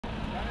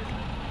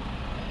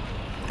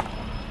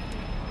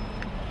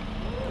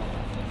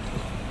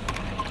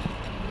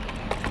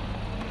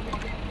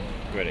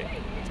Ready.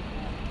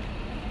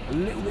 A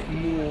little bit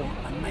more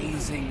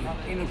amazing,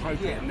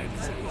 inappropriate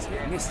meditating.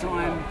 And this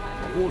time,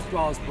 Horse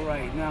Girls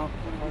Parade. Now,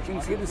 you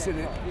can consider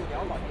it.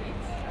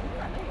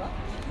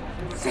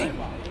 Sing.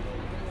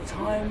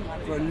 Time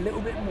for a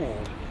little bit more.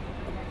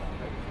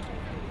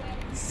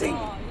 Sing.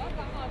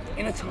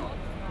 In a time.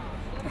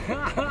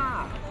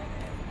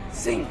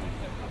 Sing.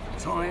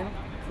 Time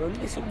for a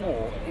little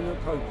more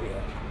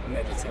inappropriate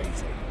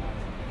meditating.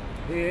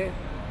 Here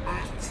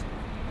at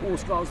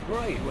Horse Girls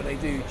Parade, where they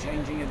do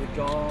changing of the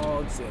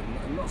guards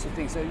and lots of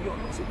things. So you've got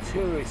lots of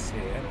tourists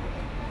here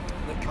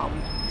that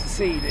come to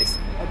see this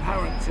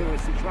apparent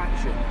tourist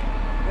attraction.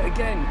 But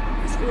again,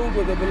 it's filled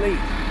with a belief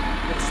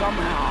that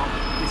somehow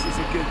this is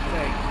a good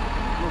thing.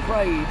 I'm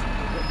afraid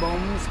that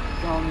bombs,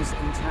 guns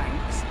and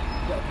tanks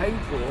that are paid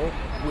for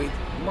with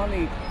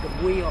money that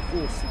we are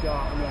forced to go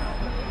out around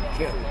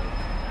kill.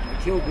 They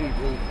kill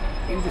people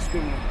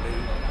indiscriminately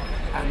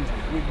and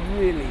with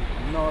really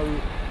no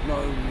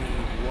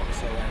need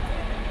whatsoever.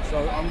 So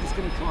I'm just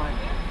going to try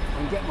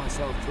and get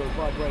myself to a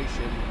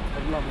vibration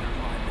of love and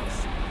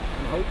kindness,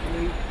 and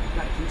hopefully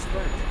that can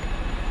spread.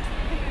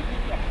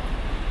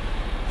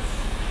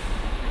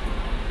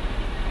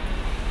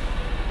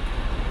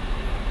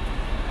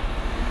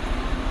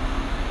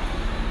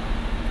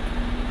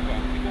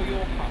 Before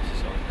your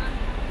passes on,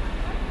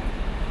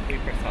 we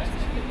press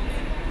passes.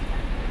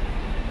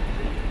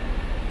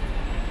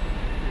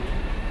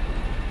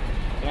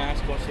 Can I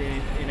ask what's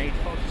in aid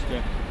for? Just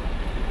to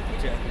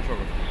get a control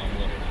on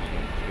the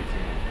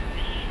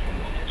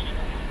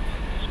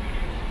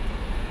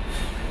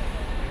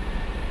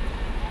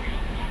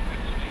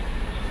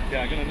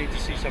Yeah, I'm going to need to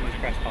see some of his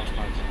press pass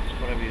plans,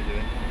 whatever you're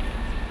doing.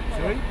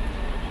 Sorry?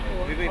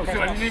 Oh, sorry,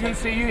 I didn't even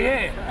see you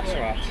here. That's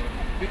alright.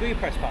 Have you got your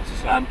press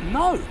passes?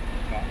 No.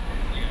 Right.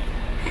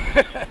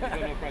 You've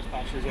got no press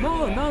passes?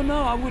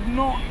 No, I would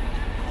not.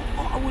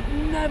 I would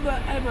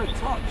never ever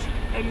touch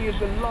any of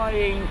the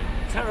lying,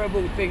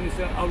 terrible things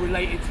that are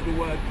related to the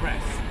word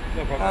press.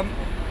 No problem.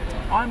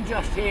 I'm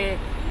just here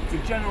to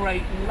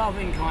generate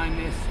loving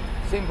kindness,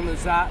 simple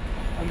as that.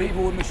 And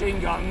people with machine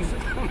guns,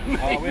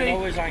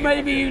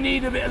 maybe you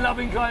need a bit of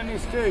loving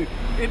kindness too.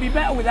 It'd be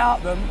better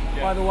without them,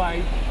 by the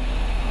way.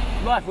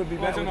 Life would be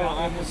better without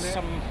them, wouldn't it?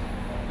 Some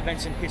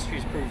events in history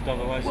has proved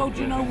otherwise. Well,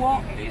 do you know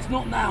what? It's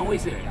not now,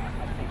 is it?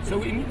 So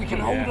we can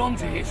hold on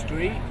to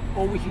history,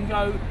 or we can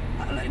go.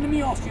 Let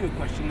me ask you a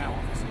question now,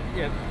 officer.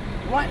 Yeah.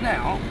 Right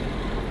now,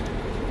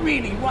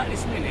 really, right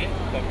this minute,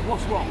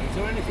 what's wrong? Is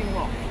there anything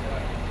wrong?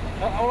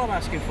 All I'm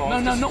asking for No,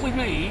 not with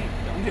me.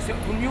 I'm just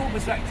from your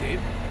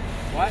perspective,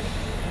 right?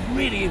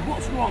 Really,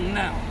 what's wrong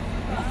now?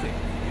 Nothing.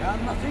 Yeah,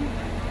 nothing.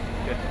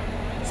 Good.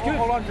 It's good.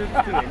 All I'm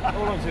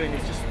doing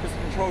is just because the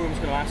control room's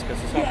going to ask us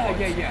at some point.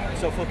 Yeah.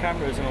 So for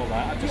cameras and all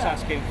that, I'm just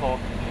asking for.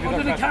 How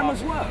do the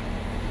cameras work?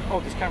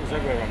 Oh, there's cameras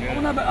everywhere around here.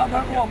 Well, no, but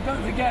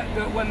don't forget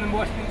that when the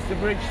Westminster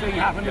Bridge thing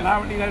happened,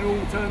 apparently they'd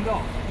all turned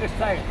off. Just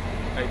saying.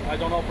 Hey, I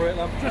don't operate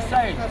them. Just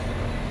saying.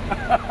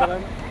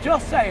 But,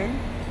 just saying.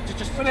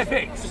 But they're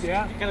fixed,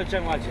 yeah? Get a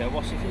general idea.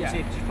 What's it? Is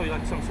it just probably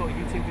like some sort of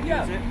YouTube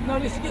video? Is it? No,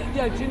 do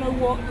you know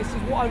what? This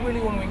is what I really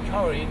want to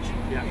encourage,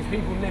 is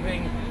people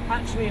living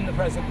actually in the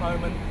present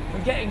moment,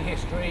 forgetting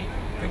history,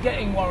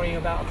 forgetting worrying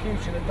about a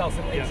future that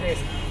doesn't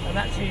exist, and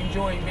actually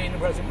enjoying being in the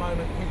present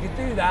moment. If you could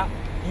do that,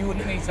 you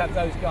wouldn't need to have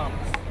those guns.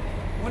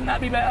 Wouldn't that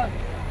be better?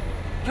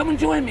 Come and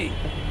join me.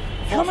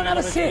 Come and have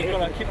a sit.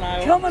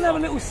 Come and have a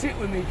little sit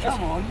with me.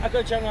 Come on. I've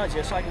got a general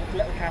idea, so I can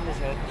let the cameras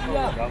know,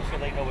 so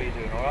they know what you're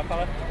doing. All right,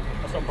 fella?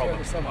 That's no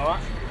problem. All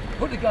right.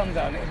 Put the gun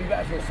down. It'd be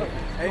better for a sit.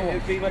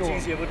 It'd be much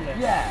easier, wouldn't it?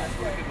 Yeah.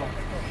 Good one.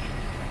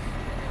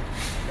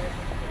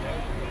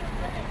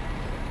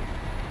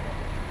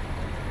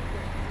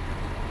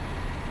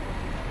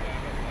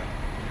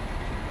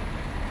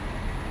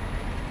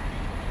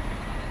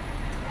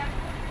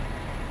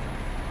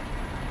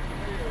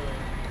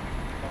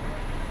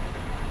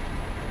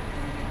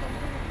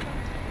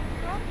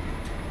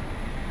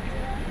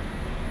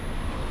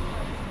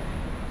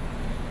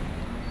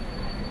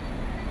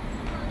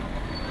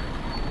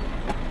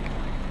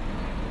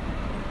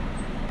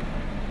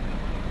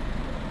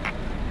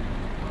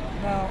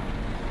 Now,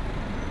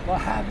 by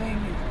having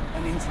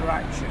an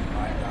interaction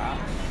like that,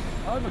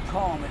 however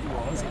calm it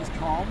was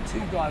calm. Two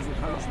guys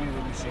approached me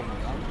with machine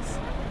guns.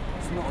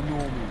 It's not a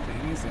normal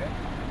thing, is it?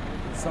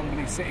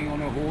 Somebody sitting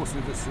on a horse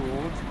with a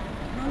sword.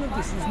 None of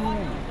this is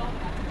normal.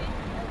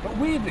 But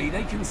weirdly,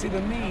 they consider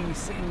me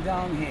sitting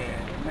down here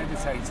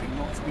meditating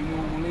not to be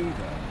normal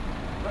either.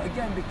 But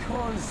again,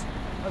 because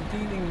of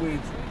dealing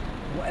with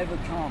whatever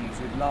comes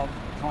with love,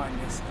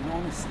 kindness and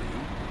honesty,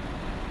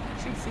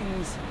 actually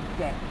things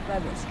get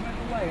better. Straight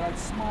away, I had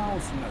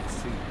smiles from those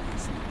two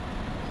recently.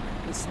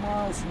 The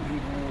smiles from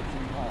people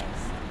walking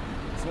past.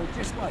 So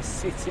just by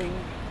sitting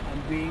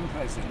and being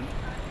present,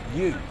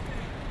 you,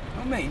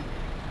 not me,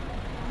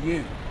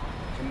 you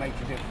can make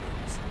a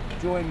difference.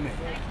 Join me.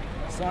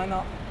 Sign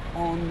up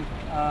on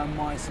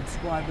my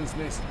subscribers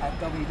list at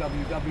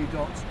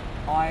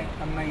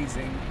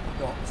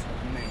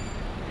www.iamazing.me.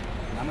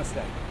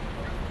 Namaste.